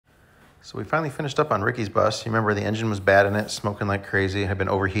So we finally finished up on Ricky's bus. You remember the engine was bad in it, smoking like crazy. It had been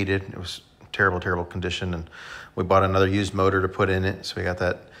overheated. It was terrible, terrible condition. And we bought another used motor to put in it. So we got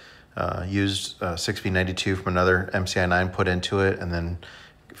that used 6V92 from another MCI 9 put into it, and then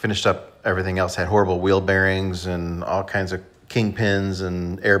finished up everything else. Had horrible wheel bearings and all kinds of kingpins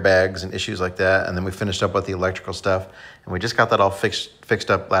and airbags and issues like that. And then we finished up with the electrical stuff, and we just got that all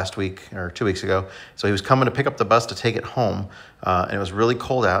fixed up last week or 2 weeks ago. So he was coming to pick up the bus to take it home, and it was really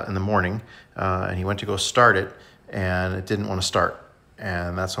cold out in the morning, and he went to go start it, and it didn't want to start.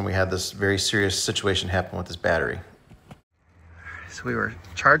 And that's when we had this very serious situation happen with this battery. So we were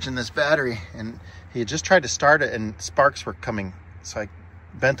charging this battery, and he had just tried to start it, and sparks were coming. So I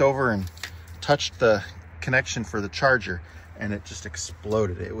bent over and touched the connection for the charger, and it just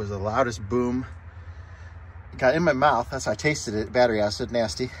exploded. It was the loudest boom. It got in my mouth. That's how I tasted it, battery acid,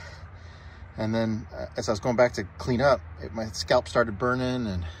 nasty. And then as I was going back to clean up, my scalp started burning,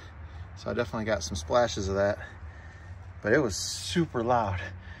 and so I definitely got some splashes of that. But it was super loud.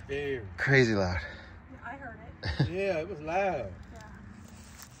 Very. Crazy loud. I heard it. Yeah, it was loud. Yeah.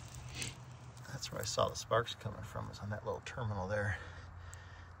 That's where I saw the sparks coming from, was on that little terminal there.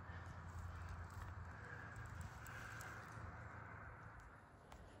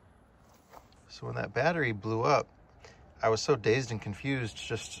 So when that battery blew up, I was so dazed and confused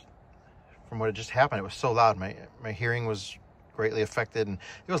just from what had just happened. It was so loud. My hearing was greatly affected, and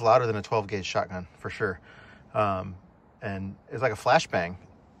it was louder than a 12-gauge shotgun for sure. And it was like a flashbang.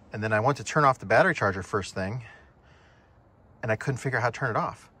 And then I went to turn off the battery charger first thing, and I couldn't figure out how to turn it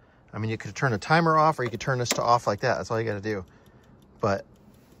off. I mean, you could turn the timer off, or you could turn this to off like that. That's all you got to do. But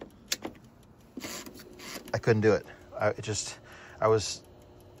I couldn't do it. I was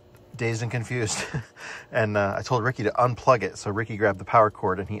dazed and confused. And I told Ricky to unplug it. So Ricky grabbed the power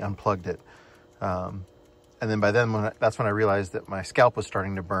cord and he unplugged it. And then by then, that's when I realized that my scalp was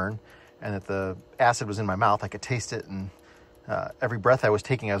starting to burn, and that the acid was in my mouth. I could taste it, and every breath I was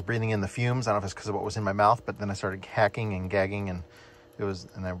taking, I was breathing in the fumes. I don't know if it's because of what was in my mouth, but then I started hacking and gagging, and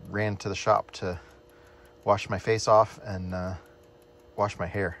I ran to the shop to wash my face off and wash my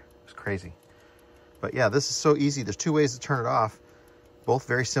hair. It was crazy. But yeah, this is so easy. There's 2 ways to turn it off, both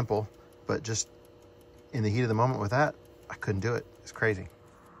very simple, but just in the heat of the moment with that, I couldn't do it. It's crazy.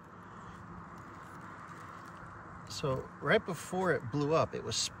 So right before it blew up, it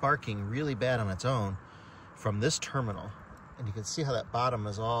was sparking really bad on its own from this terminal. And you can see how that bottom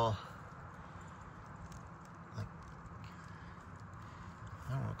is all, like,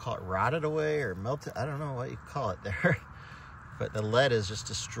 I don't know, call it rotted away or melted. I don't know what you call it there. But the lead is just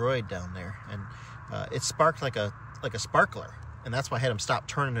destroyed down there. And it sparked like a sparkler. And that's why I had him stop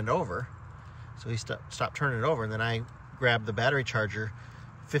turning it over. So he stopped turning it over. And then I grabbed the battery charger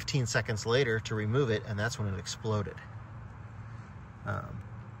 15 seconds later to remove it, and that's when it exploded.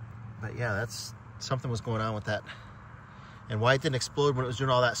 But yeah, that's something was going on with that. And why it didn't explode when it was doing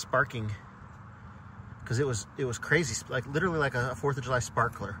all that sparking, because it was crazy, like literally like a 4th of July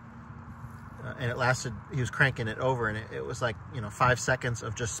sparkler. And it lasted, he was cranking it over, and it was like, 5 seconds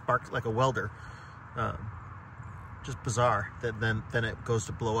of just spark, like a welder. Just bizarre. Then it goes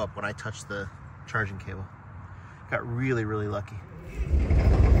to blow up when I touch the charging cable. Got really, really lucky.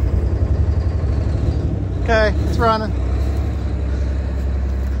 Okay, it's running.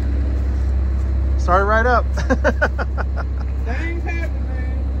 Started right up. Things happen,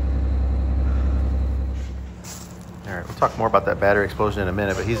 man. All right, we'll talk more about that battery explosion in a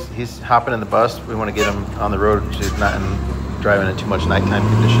minute, but he's hopping in the bus. We want to get him on the road to not driving in too much nighttime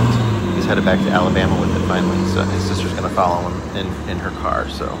conditions. He's headed back to Alabama with it finally, so his sister's going to follow him in her car.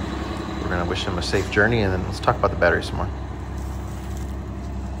 So we're going to wish him a safe journey, and then let's talk about the battery some more.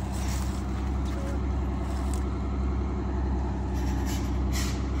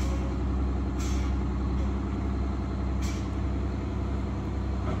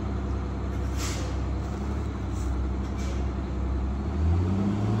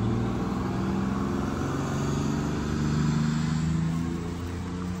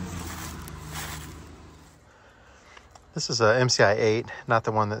 This is a MCI 8, not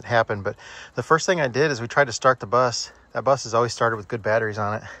the one that happened, but the first thing I did is we tried to start the bus. That bus is always started with good batteries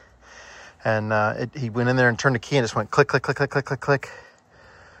on it. And he went in there and turned the key and just went click, click, click, click, click, click, click.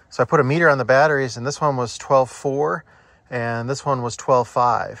 So I put a meter on the batteries, and this one was 12.4 and this one was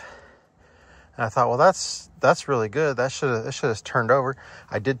 12.5. And I thought, well, that's really good. That should have turned over.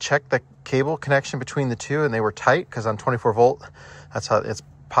 I did check the cable connection between the two, and they were tight, because on 24 volt, that's how it's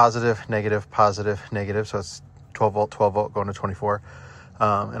positive, negative, so it's 12 volt going to 24.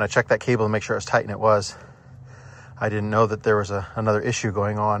 And I checked that cable to make sure it was tight, and it was. I didn't know that there was another issue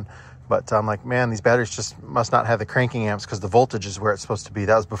going on But I'm like, man, these batteries just must not have the cranking amps because the voltage is where it's supposed to be.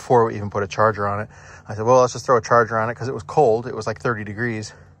 That was before we even put a charger on it. I said, well, let's just throw a charger on it because it was cold. It was like 30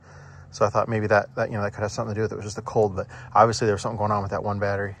 degrees. So I thought maybe that you know, that could have something to do with it. It was just the cold, but obviously there was something going on with that one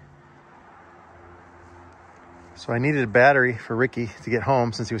battery. So I needed a battery for Ricky to get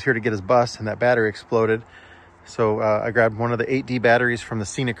home since he was here to get his bus, and that battery exploded. So I grabbed one of the 8D batteries from the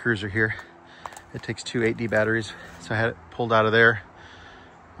Scenic Cruiser here. It takes 2 8D batteries. So I had it pulled out of there.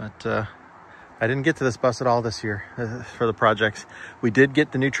 But I didn't get to this bus at all this year for the projects. We did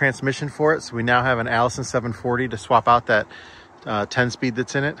get the new transmission for it. So we now have an Allison 740 to swap out that 10-speed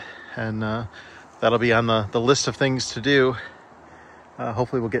that's in it. And that'll be on the list of things to do.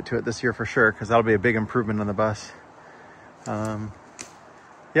 Hopefully we'll get to it this year for sure, because that'll be a big improvement on the bus. Yeah,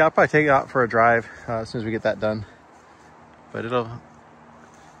 I'll probably take it out for a drive as soon as we get that done. But it'll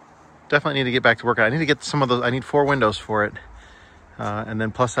definitely need to get back to work. I need to get some of those. I need 4 windows for it. And then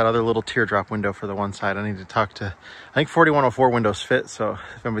plus that other little teardrop window for the one side. I need to talk to, I think 4104 windows fit. So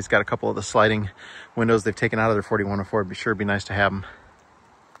if anybody's got a couple of the sliding windows they've taken out of their 4104, it'd be nice to have them.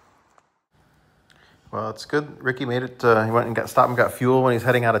 Well, it's good. Ricky made it. He went and stopped and got fuel when he's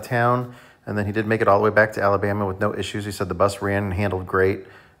heading out of town. And then he did make it all the way back to Alabama with no issues. He said the bus ran and handled great.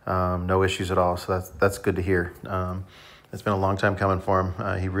 No issues at all. So that's good to hear. It's been a long time coming for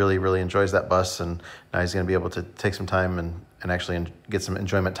him. He really, really enjoys that bus. And now he's going to be able to take some time and actually get some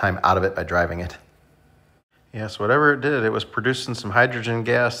enjoyment time out of it by driving it. Yes, whatever it did, it was producing some hydrogen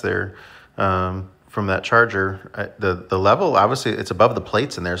gas there from that charger. The level, obviously, it's above the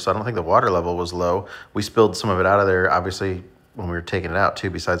plates in there, so I don't think the water level was low. We spilled some of it out of there, obviously, when we were taking it out, too,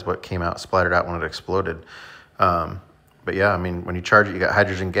 besides what came out, splattered out when it exploded. But yeah, I mean, when you charge it, you got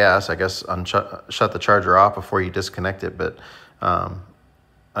hydrogen gas. I guess shut the charger off before you disconnect it, but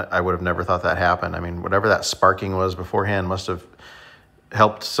I would have never thought that happened. I mean, whatever that sparking was beforehand must have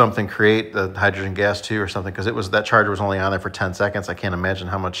helped something create the hydrogen gas too or something, because that charger was only on there for 10 seconds. I can't imagine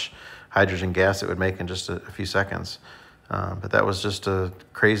how much hydrogen gas it would make in just a few seconds. But that was just a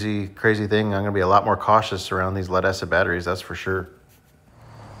crazy, crazy thing. I'm going to be a lot more cautious around these lead acid batteries, that's for sure.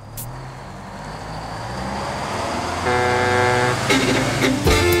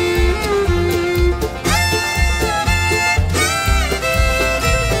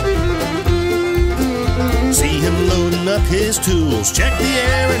 His tools, check the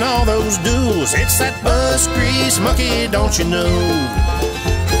air and all those duels. It's that bus grease monkey, don't you know?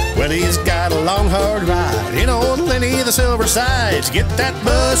 Well, he's got a long hard ride in old Lenny the Silver Sides. Get that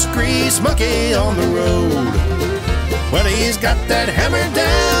bus grease monkey on the road. Well, he's got that hammer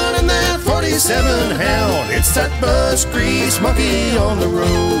down and that 47 Hound. It's that bus grease monkey on the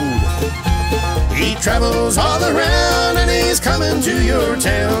road. He travels all around and he's coming to your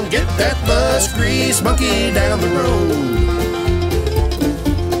town. Get that bus grease monkey down the road.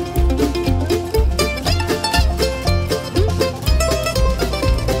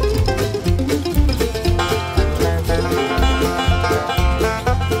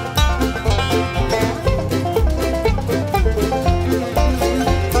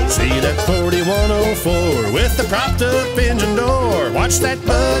 See that 4104 with the propped up engine door. Watch that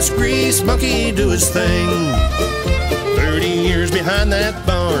bus grease monkey do his thing. 30 years behind that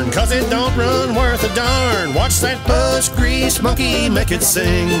barn, 'cause it don't run worth a darn. Watch that bus grease monkey make it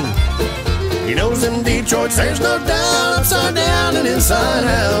sing. He knows them Detroits, there's no doubt, upside down and inside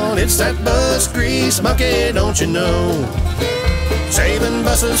out. It's that bus grease monkey, don't you know? Saving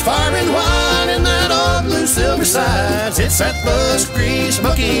buses far and wide in that old blue Silver Sides. It's that bus grease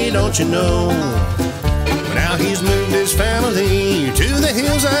monkey, don't you know? Now he's moved his family to the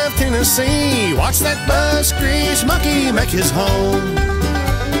hills of Tennessee. Watch that bus grease monkey make his home,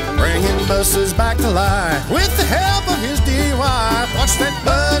 bringing buses back to life with the help of his dear wife. Watch that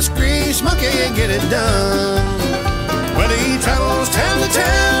bus grease monkey get it done. Well, he travels town to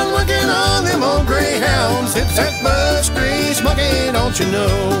town looking on them old greyhounds. It's that bus grease monkey, don't you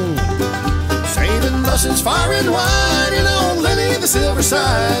know? Saving buses far and wide in old Lenny the Silver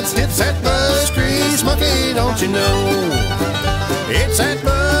Sides. It's that bus grease monkey, don't you know? It's that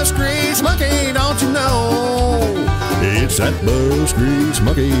bus grease monkey, don't you know? It's that bus grease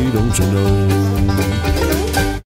monkey, don't you know?